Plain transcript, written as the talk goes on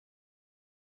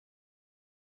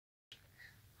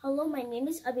Hello, my name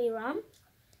is Abhiram.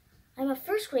 I'm a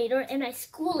first grader and my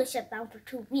school is shut down for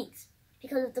 2 weeks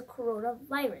because of the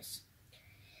coronavirus.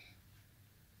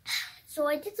 So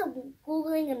I did some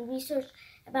Googling and research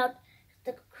about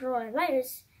the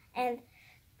coronavirus, and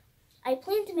I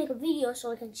plan to make a video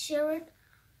so I can share it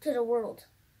to the world.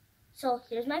 So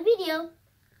here's my video.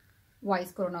 Why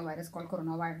is coronavirus called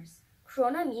coronavirus?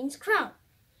 Corona means crown.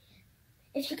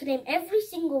 If you could name every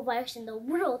single virus in the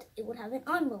world, it would have an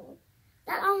envelope.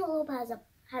 That envelope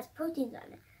has proteins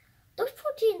on it. Those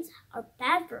proteins are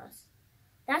bad for us.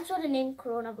 That's why the name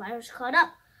coronavirus caught up,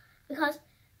 because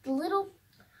the little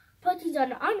proteins on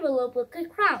the envelope look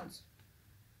like crowns.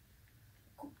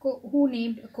 Who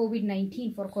named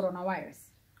COVID-19 for coronavirus?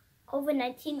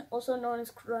 COVID-19, also known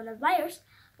as coronavirus,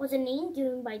 was a name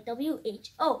given by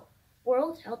WHO,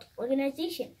 World Health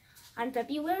Organization, on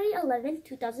February 11,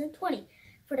 2020,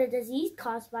 for the disease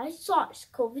caused by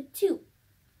SARS-CoV-2.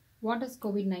 What does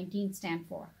COVID-19 stand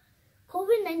for?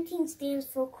 COVID-19 stands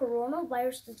for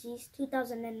Coronavirus Disease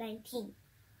 2019.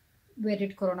 Where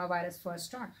did coronavirus first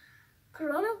start?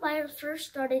 Coronavirus first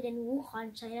started in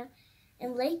Wuhan, China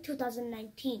in late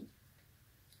 2019.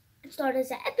 It started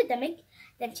as an epidemic,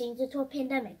 then changed into a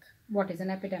pandemic. What is an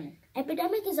epidemic?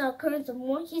 Epidemic is the occurrence of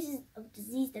more cases of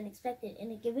disease than expected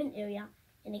in a given area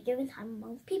in a given time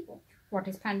among people. What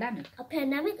is pandemic? A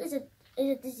pandemic is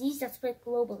a disease that spread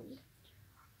globally.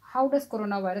 How does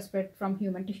coronavirus spread from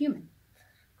human to human?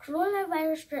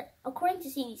 Coronavirus spread, according to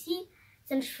CDC,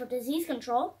 Centers for Disease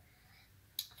Control,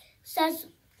 says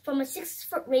from a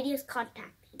 6-foot radius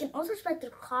contact. It can also spread through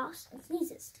coughs and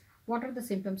sneezes. What are the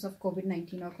symptoms of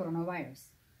COVID-19 or coronavirus?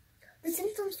 The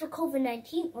symptoms for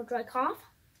COVID-19 are dry cough,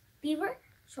 fever,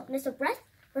 shortness of breath,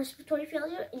 respiratory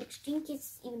failure, in extreme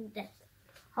cases even death.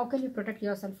 How can you protect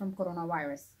yourself from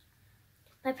coronavirus?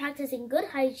 By practicing good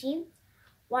hygiene,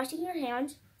 washing your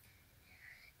hands,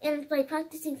 and by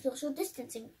practicing social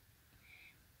distancing.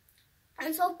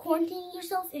 And self-quarantining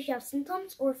yourself if you have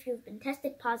symptoms or if you've been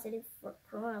tested positive for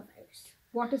coronavirus.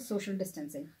 What is social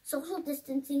distancing? Social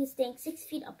distancing is staying 6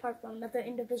 feet apart from another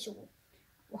individual.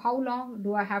 How long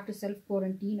do I have to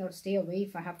self-quarantine or stay away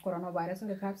if I have coronavirus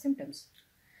or if I have symptoms?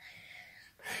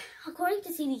 According to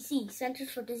CDC, Centers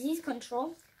for Disease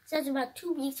Control, says about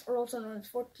 2 weeks, or also known as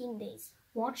 14 days.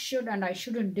 What should and I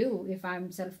shouldn't do if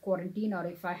I'm self-quarantine or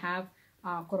if I have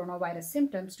coronavirus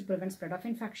symptoms to prevent spread of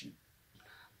infection?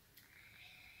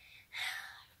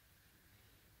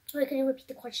 Wait, can you repeat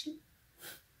the question?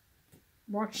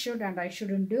 What should and I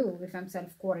shouldn't do if I'm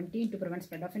self-quarantined to prevent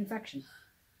spread of infection?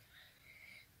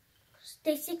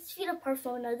 Stay 6 feet apart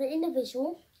from another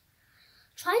individual.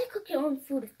 Try to cook your own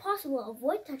food if possible.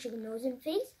 Avoid touching your nose and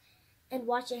face, and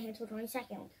wash your hands for 20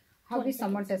 seconds. How is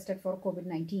someone tested for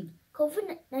COVID-19?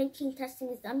 COVID-19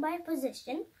 testing is done by a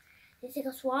physician. They take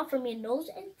a swab from your nose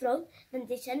and throat, then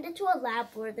they send it to a lab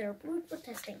where they're approved for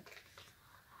testing.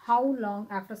 How long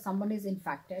after someone is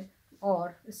infected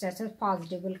or is tested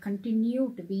positive will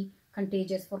continue to be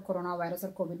contagious for coronavirus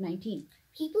or COVID-19?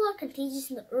 People are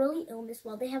contagious in the early illness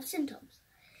while they have symptoms.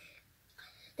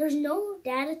 There's no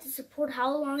data to support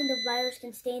how long the virus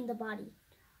can stay in the body.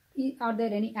 Are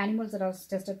there any animals that are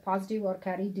tested positive or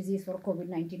carry disease for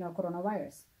COVID-19 or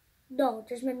coronavirus? No,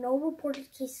 there's been no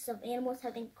reported cases of animals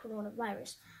having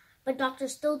coronavirus, but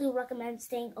doctors still do recommend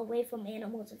staying away from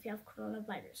animals if you have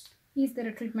coronavirus. Is there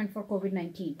a treatment for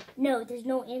COVID-19? No, there's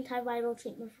no antiviral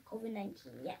treatment for COVID-19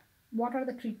 yet. What are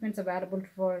the treatments available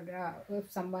for if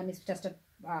someone is tested,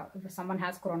 if someone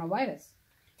has coronavirus?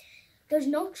 There's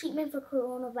no treatment for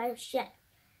coronavirus yet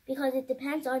because it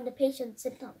depends on the patient's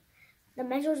symptoms. The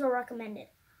measures are recommended.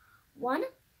 1.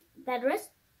 Bed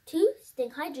rest. 2.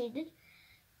 Staying hydrated.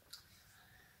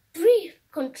 3.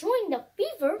 Controlling the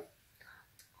fever.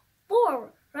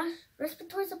 4.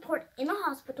 Respiratory support in a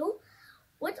hospital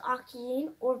with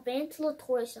oxygen or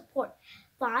ventilatory support.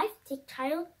 5. Take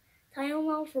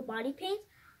Tylenol for body pains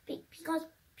because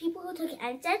people who took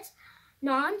NSAIDs,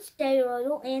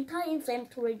 non-steroidal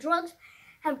anti-inflammatory drugs,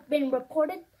 have been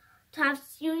reported to have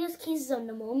serious cases of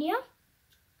pneumonia.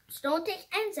 So don't take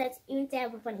NSAIDs even if they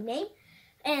have a funny name.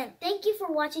 And thank you for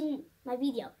watching my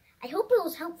video. I hope it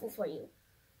was helpful for you.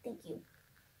 Thank you.